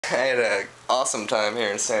I had an awesome time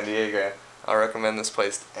here in San Diego. I recommend this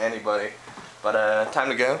place to anybody. But time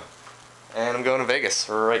to go, and I'm going to Vegas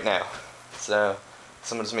right now. So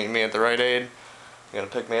someone's meeting me at the Rite Aid. You're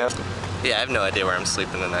gonna pick me up. Yeah, I have no idea where I'm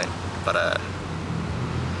sleeping tonight, but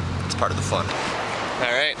it's part of the fun.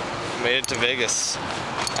 All right, made it to Vegas.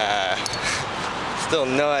 Still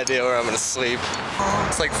no idea where I'm gonna sleep.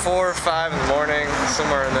 It's like 4 or 5 in the morning,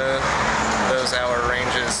 somewhere in those hour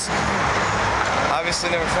ranges. Obviously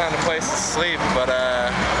never found a place to sleep, but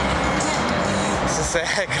to say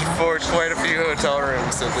I could afford quite a few hotel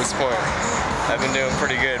rooms at this point. I've been doing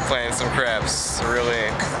pretty good playing some craps,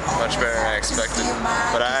 really much better than I expected.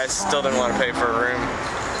 But I still didn't want to pay for a room.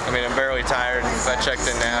 I mean, I'm barely tired. If I checked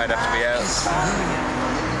in now, I'd have to be out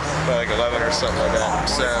by like 11 or something like that.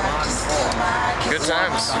 So, good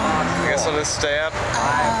times. I guess I'll just stay up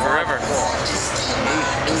forever.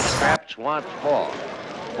 These scraps wants 4.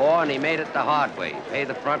 4, and he made it the hard way. Pay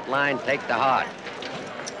the front line, take the heart.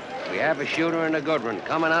 We have a shooter and a good one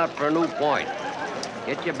coming out for a new point.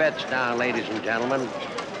 Get your bets down, ladies and gentlemen.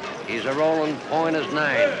 He's a rolling point as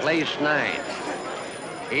 9, place 9.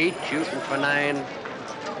 8 shooting for 9.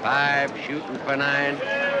 5 shooting for 9.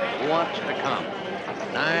 Who wants to come?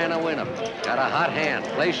 9 a winner. Got a hot hand.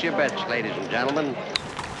 Place your bets, ladies and gentlemen.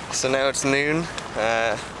 So now it's noon.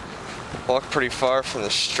 Walked pretty far from the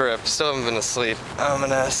Strip. Still haven't been asleep. I'm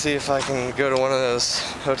gonna see if I can go to one of those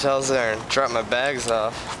hotels there and drop my bags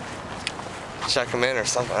off. Check them in or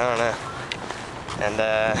something. I don't know. And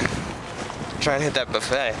try and hit that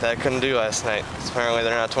buffet that I couldn't do last night. Apparently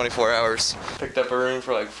they're not 24 hours. Picked up a room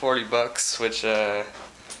for like $40, which is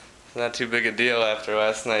not too big a deal after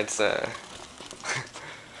last night's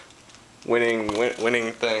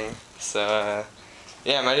winning thing. So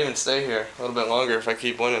yeah, I might even stay here a little bit longer if I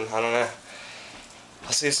keep winning. I don't know.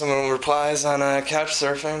 I'll see if someone replies on couch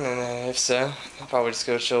surfing, and if so, I'll probably just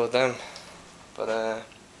go chill with them. But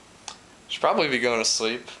should probably be going to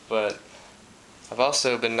sleep, but I've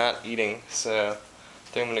also been not eating, so I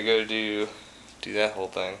think I'm gonna go do that whole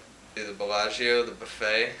thing. The Bellagio, the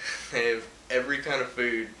buffet, they have every kind of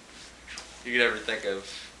food you could ever think of.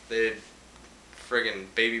 They had friggin'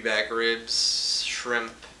 baby back ribs,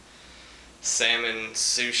 shrimp, salmon,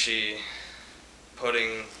 sushi,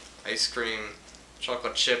 pudding, ice cream,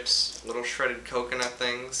 chocolate chips, little shredded coconut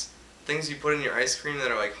things you put in your ice cream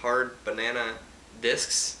that are like hard banana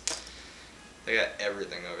discs. They got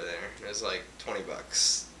everything over there. It was like $20,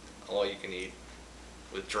 all you can eat,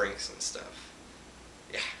 with drinks and stuff.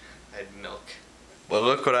 Yeah, I had milk. Well,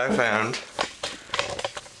 look what I found.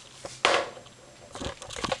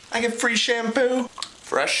 I get free shampoo.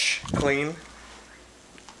 Fresh, clean,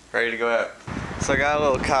 ready to go out. So I got a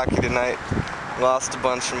little cocky tonight. Lost a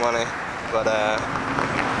bunch of money, but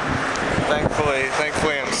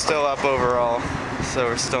thankfully I'm still up overall, so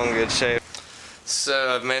we're still in good shape.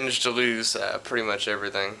 So I've managed to lose pretty much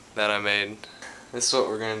everything that I made. This is what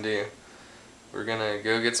we're gonna do. We're gonna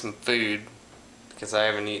go get some food, because I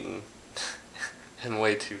haven't eaten in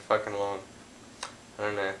way too fucking long. I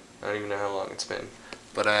don't know. I don't even know how long it's been.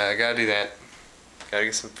 But I gotta do that. Gotta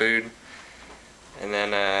get some food. And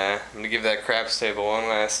then I'm gonna give that craps table one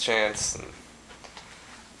last chance.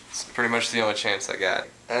 It's pretty much the only chance I got.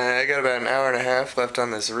 I got about an hour and a half left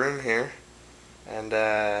on this room here. And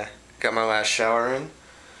got my last shower in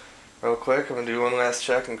real quick. I'm gonna do one last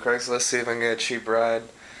check on Craigslist, see if I can get a cheap ride.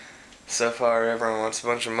 So far everyone wants a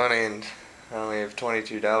bunch of money and I only have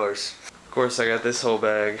 $22. Of course I got this whole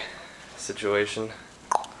bag situation.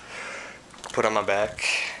 Put on my back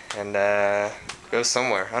and go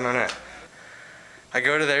somewhere. I don't know. I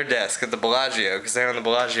go to their desk at the Bellagio, because they're on the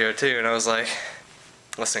Bellagio too, and I was like,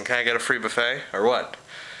 listen, can I get a free buffet or what?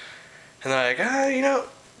 And they're like, you know,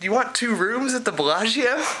 do you want 2 rooms at the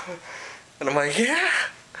Bellagio? And I'm like, yeah.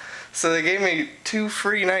 So they gave me 2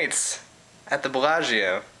 free nights at the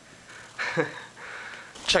Bellagio.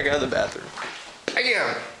 Check out the bathroom.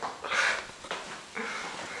 Bam!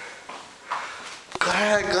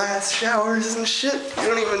 Glass showers and shit. You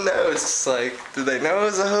don't even know. It's just like, did they know I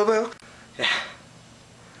was a hobo? Yeah.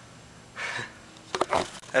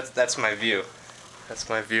 That's my view. That's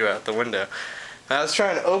my view out the window. I was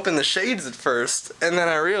trying to open the shades at first, and then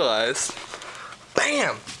I realized,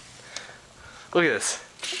 bam! Look at this.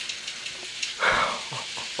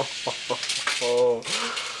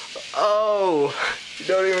 Oh, you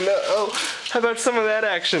don't even know. Oh, how about some of that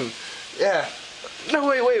action? Yeah. No,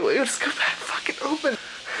 wait, let's go back. Fucking open.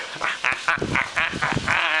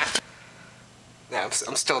 Yeah,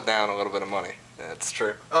 I'm still down a little bit of money. That's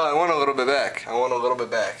true. Oh, I want a little bit back.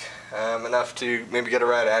 Enough to maybe get a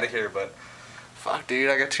ride out of here, but fuck, dude,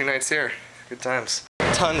 I got 2 nights here. Good times.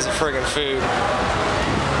 Tons of friggin' food.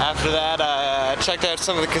 After that, I checked out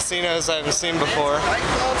some of the casinos I haven't seen before.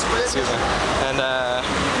 Excuse me. And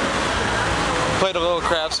played a little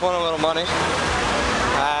craps, won a little money.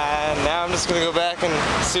 And now I'm just gonna go back and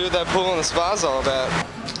see what that pool and the spa's all about.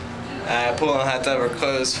 Pool and hot tub are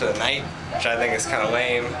closed for the night, which I think is kind of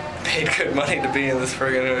lame. Paid good money to be in this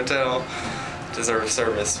friggin' hotel. Deserve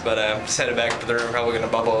service, but just headed back to the room. Probably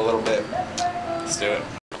gonna bubble a little bit. Let's do it.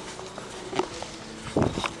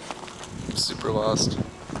 Super lost.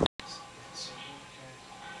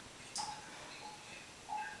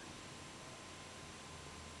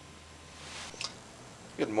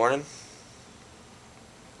 Good morning.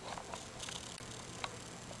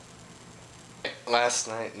 Last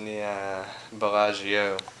night in the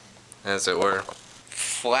Bellagio, as it were,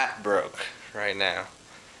 flat broke right now.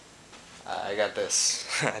 I got this.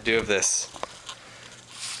 I do have this.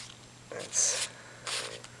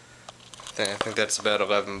 I think that's about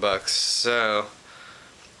 11 bucks. So,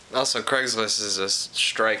 also Craigslist is just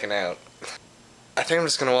striking out. I think I'm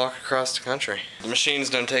just gonna walk across the country. The machines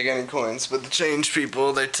don't take any coins, but the change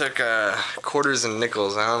people, they took quarters and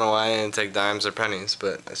nickels. I don't know why they didn't take dimes or pennies,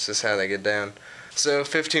 but that's just how they get down. So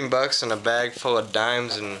 15 bucks and a bag full of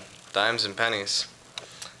dimes and pennies.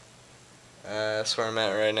 That's where I'm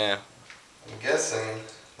at right now. I'm guessing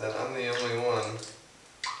that I'm the only one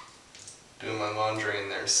doing my laundry in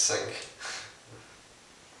their sink.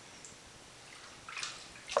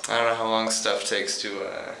 I don't know how long stuff takes to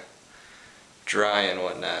dry and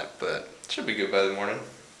whatnot, but it should be good by the morning.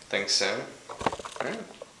 Think so. Alright.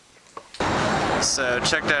 So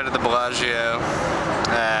checked out at the Bellagio.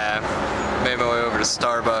 Made my way over to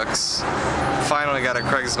Starbucks. Finally got a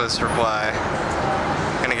Craigslist reply.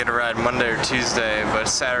 Gonna get a ride Monday or Tuesday, but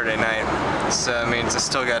Saturday night. So that means I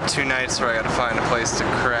still got 2 nights where I gotta find a place to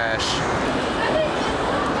crash.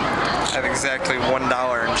 I have exactly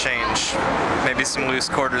 $1 and change. Maybe some loose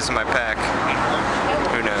quarters in my pack.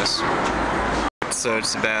 Who knows? So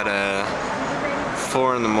it's about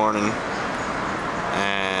 4 in the morning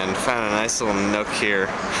and found a nice little nook here.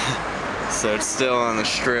 So it's still on the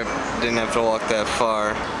strip, didn't have to walk that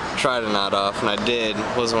far. Tried to nod off, and I did.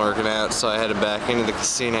 Wasn't working out, so I headed back into the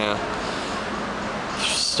casino.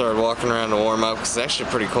 Started walking around to warm up, because it's actually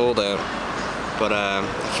pretty cold out. But I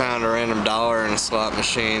found a random dollar in a slot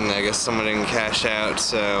machine. I guess someone didn't cash out,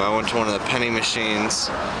 so I went to one of the penny machines.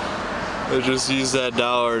 I just used that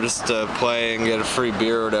dollar just to play and get a free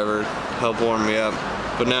beer or whatever, help warm me up.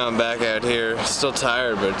 But now I'm back out here, still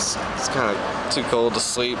tired, but it's kind of too cold to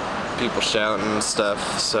sleep. People shouting and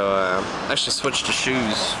stuff, so I actually switched to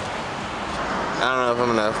shoes. I don't know if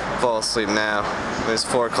I'm gonna fall asleep now. It's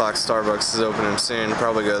 4 o'clock, Starbucks is opening soon,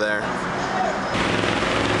 probably go there.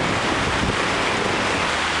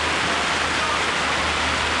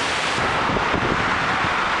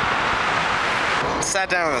 Sat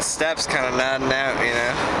down on the steps kind of nodding out, you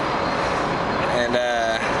know, and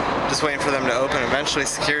just waiting for them to open. Eventually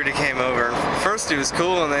security came over. First he was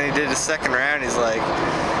cool, and then he did his second round. He's like,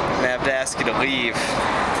 I have to ask you to leave.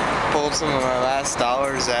 Pulled some of my last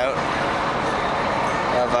dollars out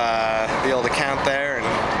of the old account there, and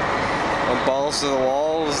went balls to the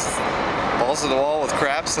wall with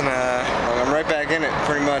craps, and I'm right back in it,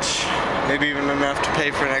 pretty much. Maybe even enough to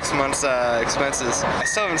pay for next month's expenses. I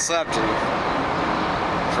still haven't slept in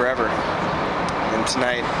forever, and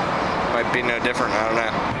tonight might be no different. I don't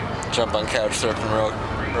know. Jump on couch surfing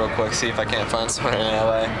real quick, see if I can't find someone in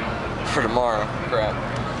LA for tomorrow. Crap.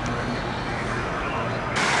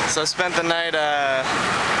 So I spent the night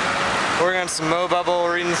working on some Mo Bubble,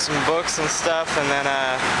 reading some books and stuff, and then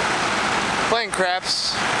playing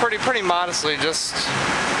craps pretty modestly, just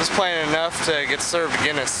playing enough to get served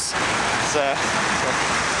Guinness. So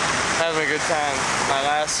having a good time.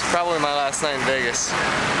 Probably my last night in Vegas.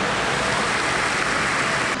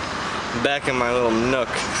 Back in my little nook.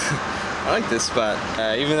 I like this spot.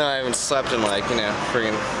 Even though I haven't slept in like,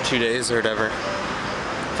 friggin' 2 days or whatever.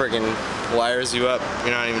 Friggin' wires you up.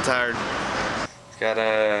 You're not even tired. Got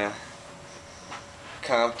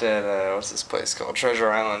comped at, what's this place called?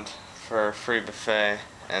 Treasure Island for a free buffet.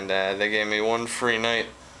 And they gave me 1 free night.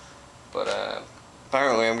 But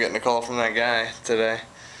apparently I'm getting a call from that guy today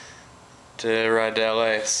to ride to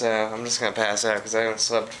LA. So I'm just gonna pass out because I haven't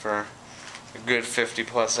slept for a good 50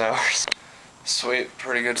 plus hours. Sweet,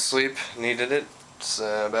 pretty good sleep, needed it. It's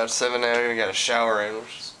about 7 now, we got a shower in,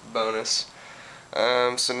 which is a bonus.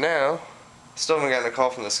 So now, still haven't gotten a call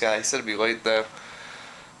from this guy. He said it'd be late though.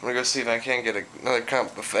 I'm gonna go see if I can't get another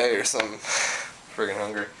comp buffet or something. Friggin'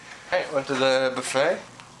 hungry. Alright, went to the buffet,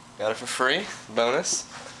 got it for free, bonus.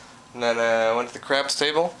 And then went to the craps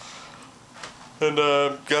table, and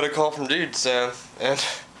got a call from dude, so, and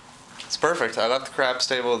It's perfect. I left the craps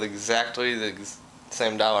table with exactly the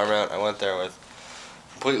same dollar amount I went there with.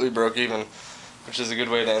 Completely broke even, which is a good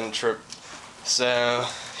way to end the trip. So,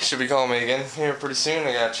 you should be calling me again here pretty soon.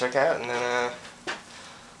 I gotta check out and then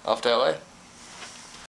off to LA.